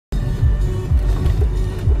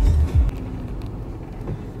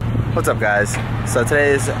What's up, guys? So today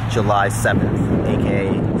is July 7th, aka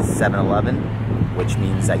 7-Eleven, which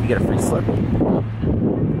means that you get a free Slurpee.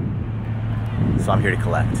 So I'm here to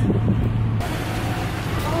collect.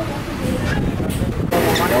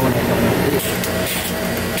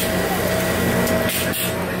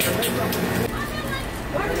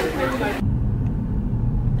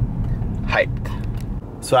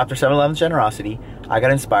 Hyped. So after 7-Eleven's generosity, I got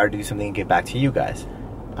inspired to do something and give back to you guys.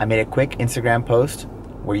 I made a quick Instagram post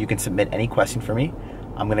where you can submit any question for me.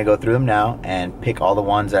 I'm gonna go through them now and pick all the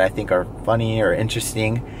ones that I think are funny or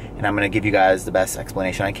interesting, and I'm gonna give you guys the best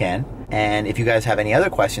explanation I can. And if you guys have any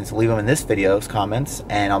other questions, leave them in this video's comments,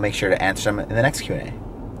 and I'll make sure to answer them in the next Q&A. Do you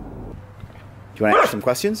wanna answer some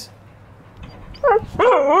questions?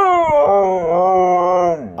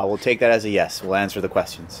 I will take that as a yes. We'll answer the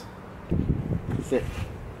questions. Sit.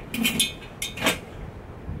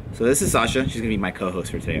 So this is Sasha. She's gonna be my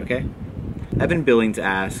co-host for today, okay? Evan Billings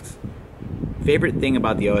asks, favorite thing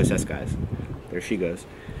about the OSS guys? There she goes.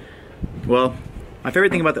 Well, my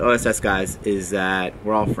favorite thing about the OSS guys is that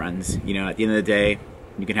we're all friends. You know, at the end of the day,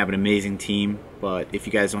 you can have an amazing team, but if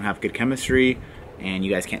you guys don't have good chemistry and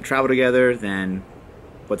you guys can't travel together, then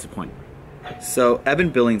what's the point? So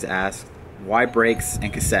Evan Billings asks, why brakes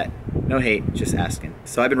and cassette? No hate, just asking.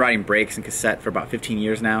 So I've been riding brakes and cassette for about 15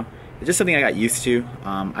 years now. It's just something I got used to.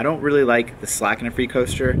 I don't really like the slack in a free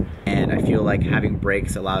coaster, and I feel like having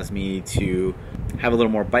brakes allows me to have a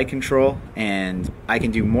little more bike control, and I can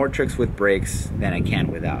do more tricks with brakes than I can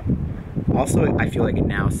without. Also, I feel like it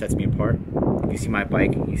now sets me apart. If you see my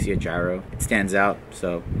bike, you see a gyro, it stands out,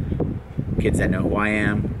 so kids that know who I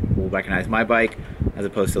am will recognize my bike, as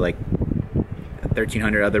opposed to like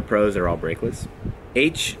 1,300 other pros that are all brakeless.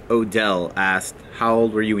 H. Odell asked, how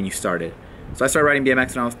old were you when you started? So I started riding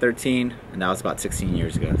BMX when I was 13, and that was about 16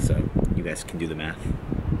 years ago, so you guys can do the math.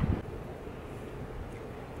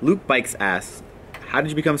 Luke Bikes asks, how did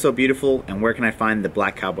you become so beautiful, and where can I find the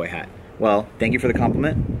black cowboy hat? Well, thank you for the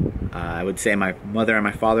compliment. I would say my mother and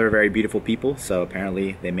my father are very beautiful people, so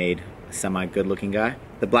apparently they made a semi-good looking guy.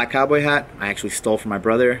 The black cowboy hat I actually stole from my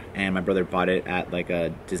brother, and my brother bought it at like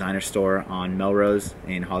a designer store on Melrose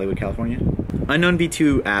in Hollywood, California. Unknown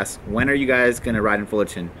V2 asks, when are you guys gonna ride in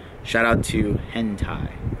Fullerton? Shout out to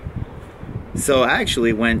Hentai. So I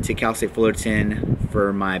actually went to Cal State Fullerton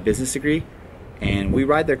for my business degree, and we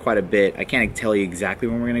ride there quite a bit. I can't tell you exactly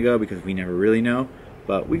when we're gonna go because we never really know,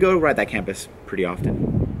 but we go ride that campus pretty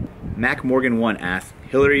often. Mac Morgan 1 asks,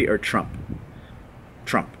 Hillary or Trump?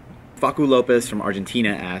 Trump. Facu Lopez from Argentina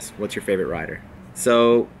asks, what's your favorite rider?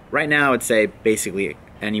 So right now I would say basically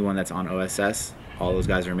anyone that's on OSS. All those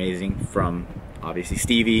guys are amazing, from obviously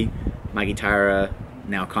Stevie, Mikey Tyra,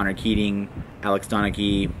 now Connor Keating, Alex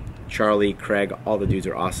Donaghy, Charlie, Craig, all the dudes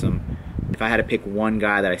are awesome. If I had to pick one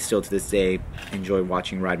guy that I still to this day enjoy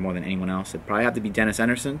watching ride more than anyone else, it'd probably have to be Dennis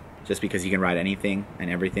Anderson, just because he can ride anything and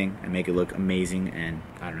everything and make it look amazing, and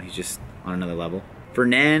I don't know, he's just on another level.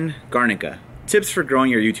 Fernan Garnica, tips for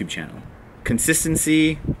growing your YouTube channel.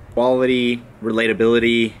 Consistency, quality,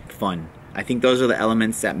 relatability, fun. I think those are the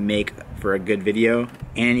elements that make for a good video,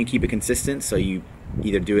 and you keep it consistent, so you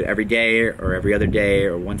either do it every day or every other day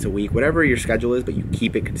or once a week, whatever your schedule is, but you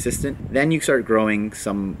keep it consistent. Then you start growing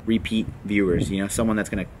some repeat viewers, you know, someone that's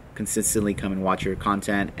gonna consistently come and watch your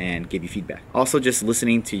content and give you feedback. Also, just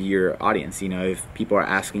listening to your audience, you know, if people are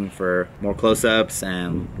asking for more close-ups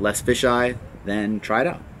and less fisheye, then try it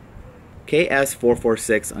out.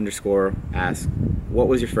 KS446_ asks, what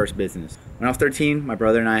was your first business? When I was 13, my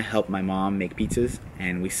brother and I helped my mom make pizzas,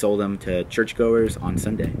 and we sold them to churchgoers on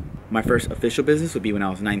Sunday. My first official business would be when I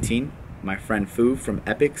was 19. My friend Fu from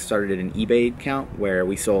Epic started an eBay account where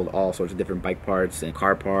we sold all sorts of different bike parts and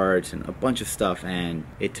car parts and a bunch of stuff, and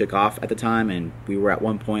it took off at the time, and we were at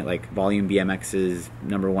one point like Volume BMX's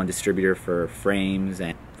 #1 distributor for frames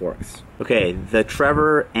and forks. Okay, the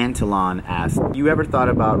Trevor Antillon asked, you ever thought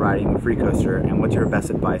about riding a free coaster, and what's your best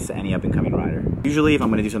advice to any up-and-coming rider? Usually if I'm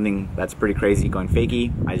gonna do something that's pretty crazy going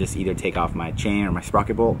fakie, I just either take off my chain or my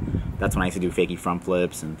sprocket bolt. That's when I used to do fakie front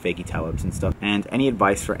flips and fakie tail ups and stuff. And any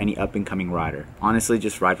advice for any up-and-coming rider? Honestly,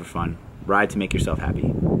 just ride for fun. Ride to make yourself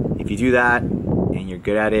happy. If you do that and you're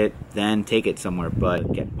good at it, then take it somewhere,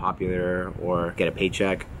 but get popular or get a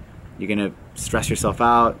paycheck. You're gonna stress yourself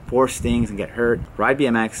out, force things, and get hurt. Ride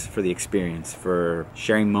BMX for the experience, for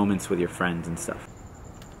sharing moments with your friends and stuff.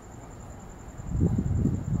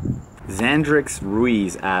 Xandrix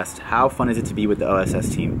Ruiz asked, how fun is it to be with the OSS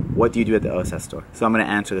team? What do you do at the OSS store? So I'm gonna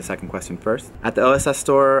answer the second question first. At the OSS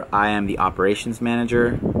store, I am the operations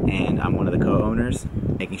manager, and I'm one of the co-owners,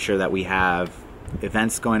 making sure that we have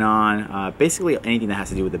events going on, basically anything that has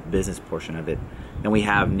to do with the business portion of it. Then we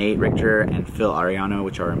have Nate Richter and Phil Ariano,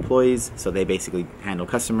 which are employees, so they basically handle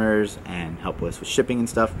customers and help us with shipping and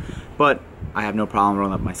stuff. But I have no problem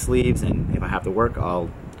rolling up my sleeves, and if I have to work,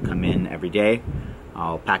 I'll come in every day,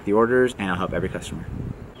 I'll pack the orders, and I'll help every customer.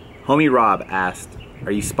 Homie Rob asked,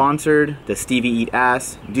 are you sponsored? Does Stevie eat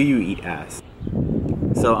ass? Do you eat ass?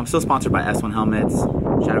 So I'm still sponsored by S1 Helmets,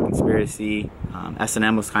 Shadow Conspiracy,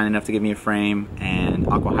 S&M was kind enough to give me a frame, and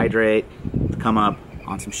Aqua Hydrate, Come Up,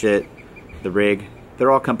 On Some Shit, The Rig.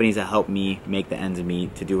 They're all companies that help me make the ends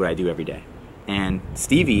meet to do what I do every day. And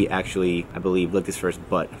Stevie actually, I believe, licked his first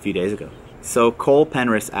butt a few days ago. So Cole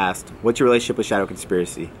Penrith asked, what's your relationship with Shadow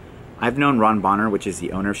Conspiracy? I've known Ron Bonner, which is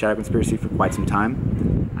the owner of Shadow Conspiracy, for quite some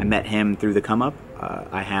time. I met him through the Come Up.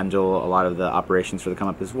 I handle a lot of the operations for the Come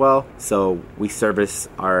Up as well. So we service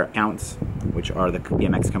our accounts, which are the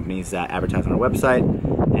BMX companies that advertise on our website.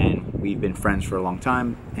 And we've been friends for a long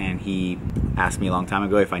time. And he asked me a long time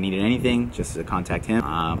ago if I needed anything, just to contact him.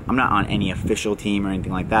 I'm not on any official team or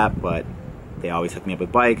anything like that, but they always hook me up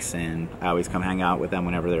with bikes, and I always come hang out with them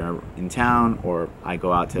whenever they're in town, or I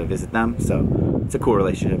go out to visit them. So it's a cool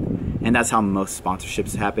relationship. And that's how most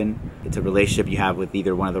sponsorships happen. It's a relationship you have with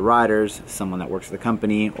either one of the riders, someone that works for the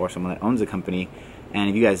company, or someone that owns the company. And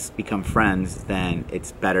if you guys become friends, then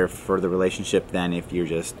it's better for the relationship than if you're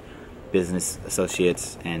just business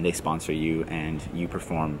associates and they sponsor you and you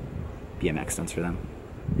perform BMX stunts for them.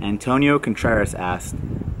 Antonio Contreras asked,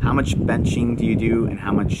 how much benching do you do and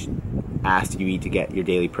how much ass do you eat to get your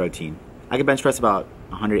daily protein? I can bench press about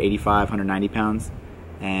 185, 190 pounds.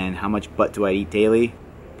 And how much butt do I eat daily?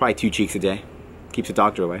 Probably 2 cheeks a day. Keeps the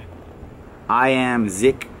doctor away. I am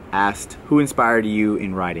Zick asked, who inspired you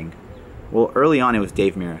in riding? Well, early on it was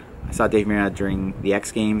Dave Mirra. I saw Dave Mirra during the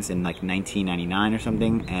X Games in like 1999 or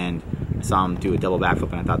something, and I saw him do a double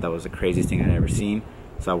backflip, and I thought that was the craziest thing I'd ever seen.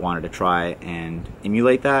 So I wanted to try and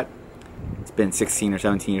emulate that. It's been 16 or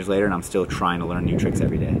 17 years later, and I'm still trying to learn new tricks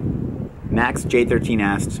every day. Max J13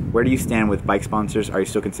 asked, where do you stand with bike sponsors? Are you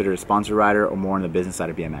still considered a sponsor rider or more on the business side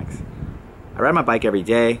of BMX? I ride my bike every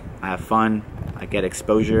day. I have fun. I get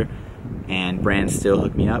exposure, and brands still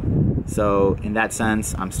hook me up. So in that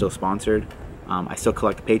sense, I'm still sponsored. I still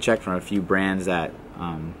collect a paycheck from a few brands that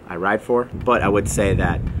I ride for, but I would say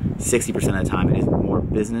that 60% of the time it is more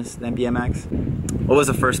business than BMX. What was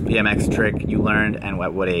the first BMX trick you learned, and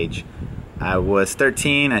at what age? I was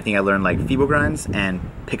 13. I think I learned like feeble grinds and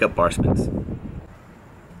pick up bar spins.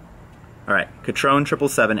 All right,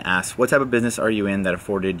 Catrone777 asks, what type of business are you in that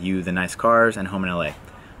afforded you the nice cars and home in LA?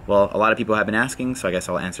 Well, a lot of people have been asking, so I guess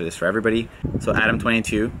I'll answer this for everybody. So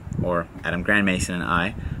Adam22, or Adam Grand Mason, and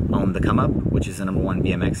I own the Come Up, which is the #1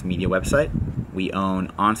 BMX media website. We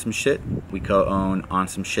own On Some Shit. We co-own On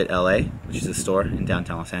Some Shit LA, which is a store in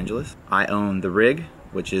downtown Los Angeles. I own The Rig,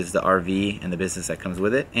 which is the RV and the business that comes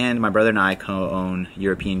with it. And my brother and I co-own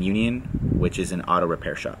European Union, which is an auto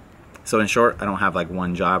repair shop. So in short, I don't have like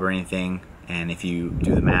one job or anything. And if you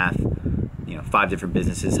do the math, 5 different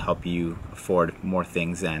businesses help you afford more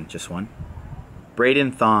things than just one.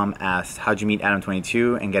 Braden Thom asked, how'd you meet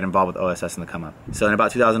Adam22 and get involved with OSS and the Come Up? So in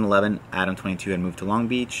about 2011, Adam22 had moved to Long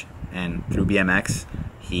Beach, and through BMX,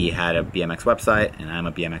 he had a BMX website, and I'm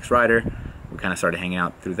a BMX rider. We kind of started hanging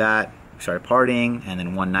out through that. We started partying, and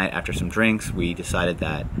then one night after some drinks, we decided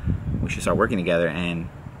that we should start working together. And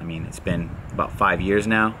I mean, it's been about 5 years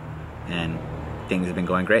now, and things have been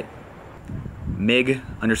going great.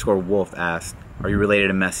 Mig_Wolf asked, are you related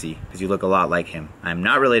to Messi? Because you look a lot like him. I'm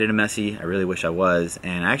not related to Messi. I really wish I was,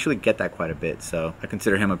 and I actually get that quite a bit, so I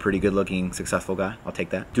consider him a pretty good-looking, successful guy. I'll take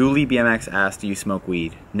that. Dooley BMX asked, do you smoke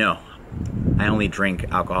weed? No. I only drink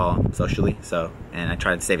alcohol socially, and I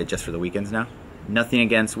try to save it just for the weekends now. Nothing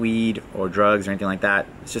against weed or drugs or anything like that.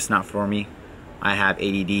 It's just not for me. I have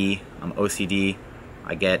ADD, I'm OCD,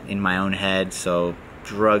 I get in my own head, so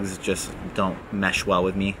drugs just don't mesh well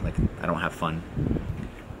with me. Like, I don't have fun.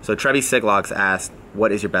 So Trevi Siglox asked,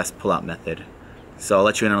 what is your best pull-out method? So I'll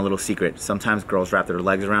let you in on a little secret. Sometimes girls wrap their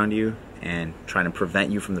legs around you and try to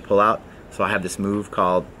prevent you from the pull-out. So I have this move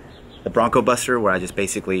called the Bronco Buster, where I just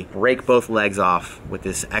basically break both legs off with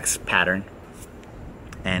this X pattern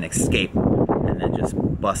and escape, and then just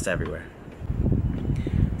bust everywhere.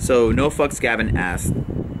 So No Fucks Gavin asked,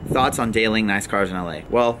 thoughts on dailing nice cars in LA?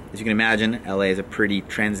 Well, as you can imagine, LA is a pretty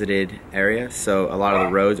transited area, so a lot of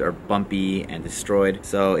the roads are bumpy and destroyed.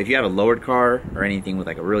 So if you have a lowered car or anything with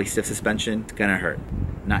like a really stiff suspension, it's gonna hurt.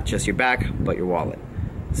 Not just your back, but your wallet.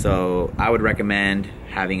 So I would recommend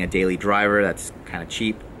having a daily driver that's kind of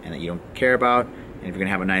cheap and that you don't care about. And if you're gonna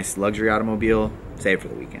have a nice luxury automobile, save it for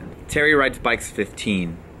the weekend. Terry Rides Bikes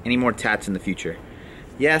 15. Any more tats in the future?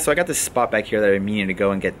 Yeah, so I got this spot back here that I'm meaning to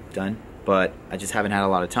go and get done, but I just haven't had a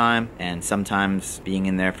lot of time, and sometimes being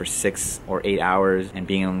in there for 6 or 8 hours and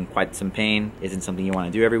being in quite some pain isn't something you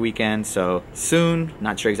want to do every weekend. So soon,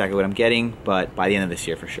 not sure exactly what I'm getting, but by the end of this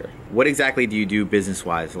year for sure. What exactly do you do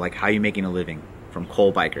business-wise? Like, how are you making a living from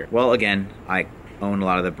Cole Biker? Well, again, I own a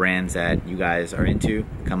lot of the brands that you guys are into,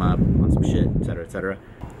 Come Up, on some shit, etc., etc.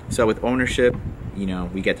 So with ownership, you know,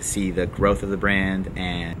 we get to see the growth of the brand,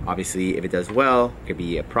 and obviously if it does well, it could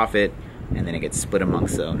be a profit, and then it gets split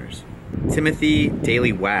amongst the owners. Timothy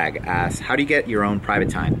Daily Wag asks, how do you get your own private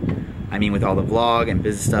time? I mean, with all the vlog and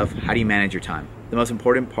business stuff, how do you manage your time? The most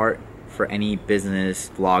important part for any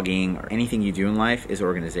business, vlogging, or anything you do in life is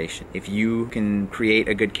organization. If you can create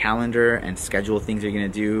a good calendar and schedule things you're gonna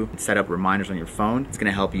do, and set up reminders on your phone, it's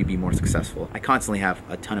gonna help you be more successful. I constantly have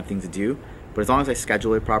a ton of things to do, but as long as I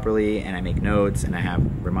schedule it properly and I make notes and I have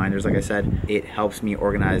reminders, like I said, it helps me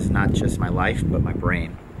organize not just my life, but my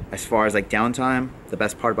brain. As far as like downtime, the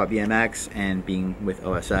best part about BMX and being with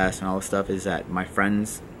OSS and all this stuff is that my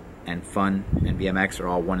friends and fun and BMX are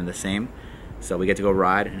all one and the same. So we get to go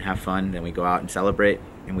ride and have fun, then we go out and celebrate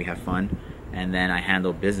and we have fun. And then I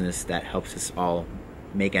handle business that helps us all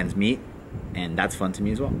make ends meet, and that's fun to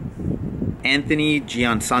me as well. Anthony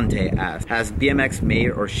Giansante asks, has BMX made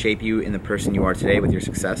or shaped you in the person you are today with your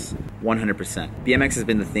success? 100%. BMX has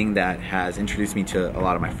been the thing that has introduced me to a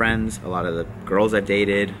lot of my friends, a lot of the girls I've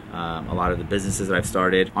dated, a lot of the businesses that I've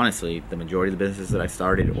started. Honestly, the majority of the businesses that I've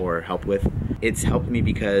started or helped with. It's helped me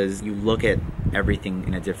because you look at everything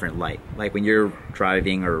in a different light. Like when you're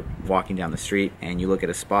driving or walking down the street and you look at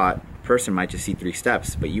a spot, a person might just see 3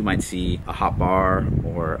 steps, but you might see a hot bar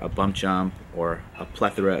or a bump jump or a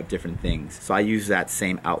plethora of different things. So I use that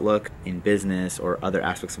same outlook in business or other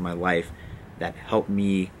aspects of my life that help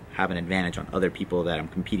me have an advantage on other people that I'm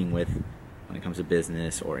competing with when it comes to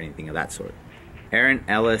business or anything of that sort. Aaron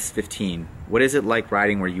Ellis 15, what is it like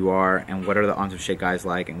riding where you are, and what are the on some shit guys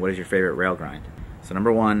like, and what is your favorite rail grind? So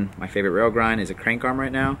number 1, my favorite rail grind is a crank arm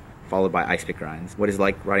right now, followed by ice pick grinds. What is it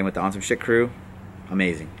like riding with the on some shit crew?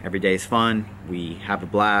 Amazing. Every day is fun. We have a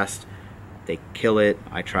blast. They kill it.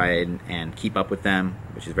 I try and keep up with them,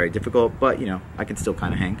 which is very difficult, but you know, I can still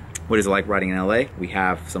kind of hang. What is it like riding in LA? We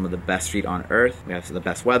have some of the best street on earth. We have some of the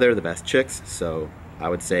best weather, the best chicks, so I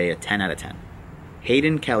would say a 10 out of 10.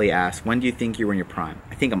 Hayden Kelly asks, when do you think you were in your prime?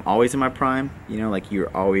 I think I'm always in my prime. You know, like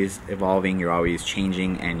you're always evolving, you're always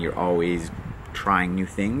changing, and you're always trying new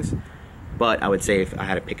things. But I would say if I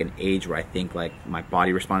had to pick an age where I think like my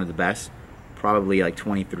body responded the best, probably like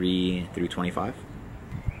 23 through 25.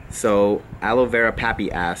 So Aloe Vera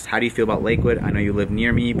Pappy asked, how do you feel about Lakewood? I know you live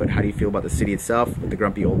near me, but how do you feel about the city itself with the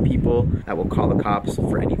grumpy old people that will call the cops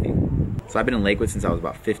for anything? So I've been in Lakewood since I was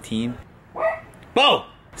about 15. Whoa!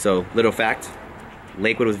 So little fact,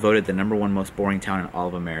 Lakewood was voted the #1 most boring town in all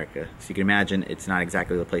of America. So you can imagine it's not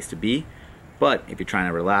exactly the place to be, but if you're trying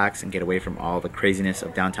to relax and get away from all the craziness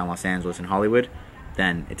of downtown Los Angeles and Hollywood,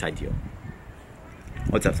 then it's ideal.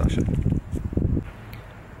 What's up, Sasha?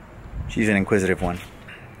 She's an inquisitive one.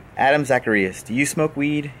 Adam Zacharias, do you smoke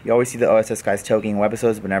weed? You always see the OSS guys toking in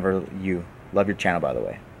episodes, but never you. Love your channel, by the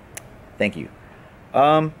way. Thank you.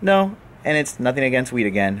 No, and it's nothing against weed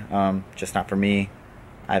again. Just not for me.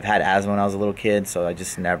 I've had asthma when I was a little kid, so I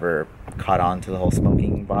just never caught on to the whole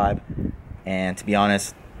smoking vibe. And to be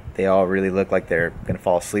honest, they all really look like they're gonna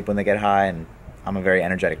fall asleep when they get high, and I'm a very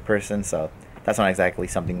energetic person, so that's not exactly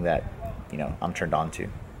something that, you know, I'm turned on to.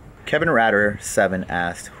 Kevin Ratter 7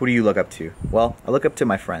 asked, who do you look up to? Well, I look up to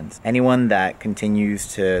my friends. Anyone that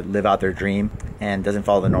continues to live out their dream and doesn't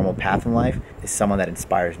follow the normal path in life is someone that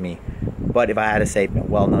inspires me. But if I had to say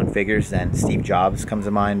well-known figures, then Steve Jobs comes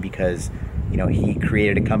to mind because, you know, he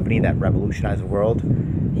created a company that revolutionized the world.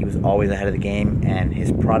 He was always ahead of the game, and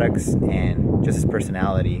his products and just his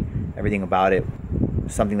personality, everything about it,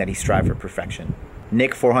 something that he strived for perfection.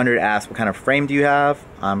 Nick 400 asks, what kind of frame do you have?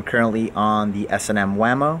 I'm currently on the S&M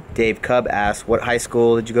Whammo. Dave Cub asks, what high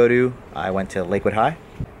school did you go to? I went to Lakewood High.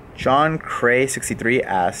 John Cray 63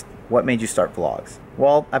 asked, what made you start vlogs?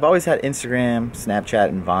 Well, I've always had Instagram, Snapchat,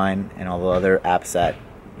 and Vine, and all the other apps that,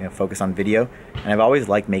 you know, focus on video. And I've always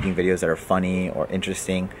liked making videos that are funny or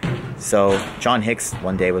interesting. So John Hicks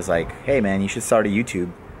one day was like, hey man, you should start a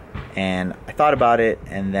YouTube. And I thought about it,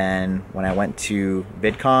 and then when I went to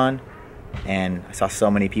VidCon, and I saw so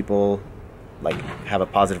many people like have a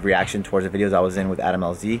positive reaction towards the videos I was in with Adam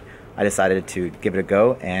LZ, I decided to give it a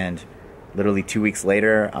go, and literally 2 weeks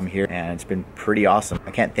later I'm here, and it's been pretty awesome.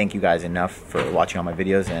 I can't thank you guys enough for watching all my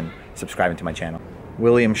videos and subscribing to my channel.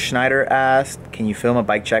 William Schneider asked, can you film a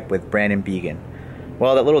bike check with Brandon Began?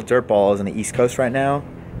 Well, that little dirtball is on the East Coast right now,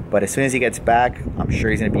 but as soon as he gets back, I'm sure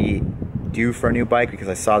he's gonna be due for a new bike because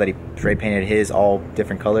I saw that he spray painted his all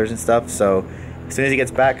different colors and stuff. So as soon as he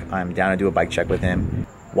gets back, I'm down to do a bike check with him.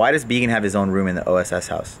 Why does Began have his own room in the OSS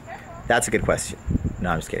house? That's a good question.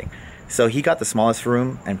 No, I'm just kidding. So he got the smallest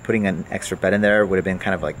room, and putting an extra bed in there would have been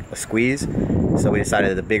kind of like a squeeze. So we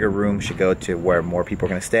decided that the bigger room should go to where more people are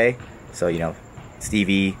going to stay. So, you know,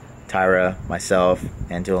 Stevie, Tyra, myself,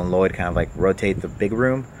 and Dylan Lloyd kind of like rotate the big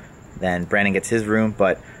room. Then Brandon gets his room,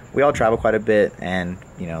 but we all travel quite a bit, and,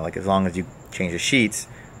 you know, like as long as you change the sheets,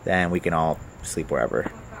 then we can all sleep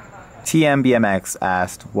wherever. TMBMX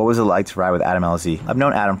asked, what was it like to ride with Adam LZ? I've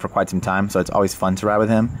known Adam for quite some time, so it's always fun to ride with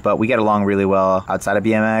him, but we get along really well outside of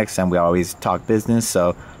BMX, and we always talk business,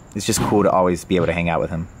 so it's just cool to always be able to hang out with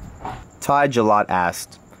him. Ty Jalot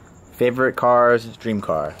asked, favorite cars, dream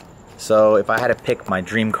car. So if I had to pick my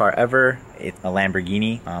dream car ever, it's a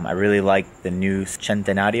Lamborghini. I really like the new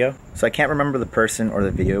Centenario. So I can't remember the person or the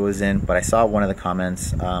video it was in, but I saw one of the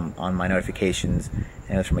comments on my notifications,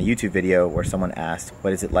 and it was from a YouTube video where someone asked,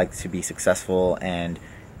 what is it like to be successful, and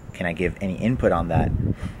can I give any input on that?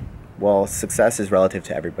 Well, success is relative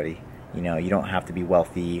to everybody. You know, you don't have to be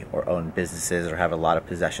wealthy or own businesses or have a lot of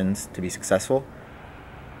possessions to be successful.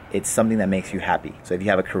 It's something that makes you happy. So if you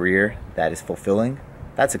have a career that is fulfilling,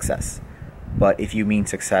 that's success. But if you mean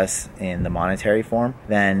success in the monetary form,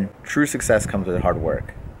 then true success comes with hard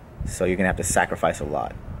work. So you're gonna have to sacrifice a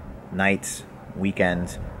lot. Nights,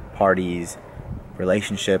 weekends, parties,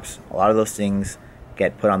 relationships, a lot of those things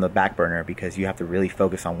get put on the back burner because you have to really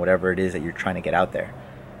focus on whatever it is that you're trying to get out there.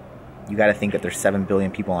 You gotta think that there's 7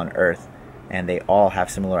 billion people on Earth, and they all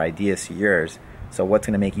have similar ideas to yours. So what's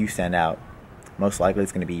gonna make you stand out? Most likely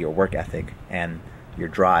it's gonna be your work ethic and your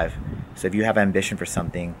drive. So if you have ambition for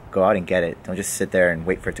something, go out and get it. Don't just sit there and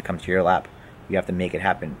wait for it to come to your lap. You have to make it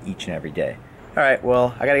happen each and every day. Alright,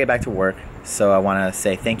 well, I gotta get back to work, so I want to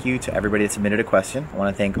say thank you to everybody that submitted a question. I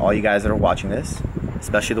want to thank all you guys that are watching this,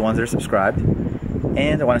 especially the ones that are subscribed.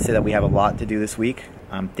 And I want to say that we have a lot to do this week.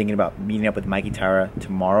 I'm thinking about meeting up with Mikey Tyra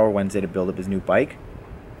tomorrow or Wednesday to build up his new bike.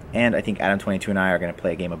 And I think Adam22 and I are going to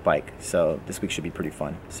play a game of bike. So this week should be pretty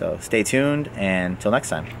fun. So stay tuned, and until next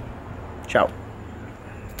time. Ciao.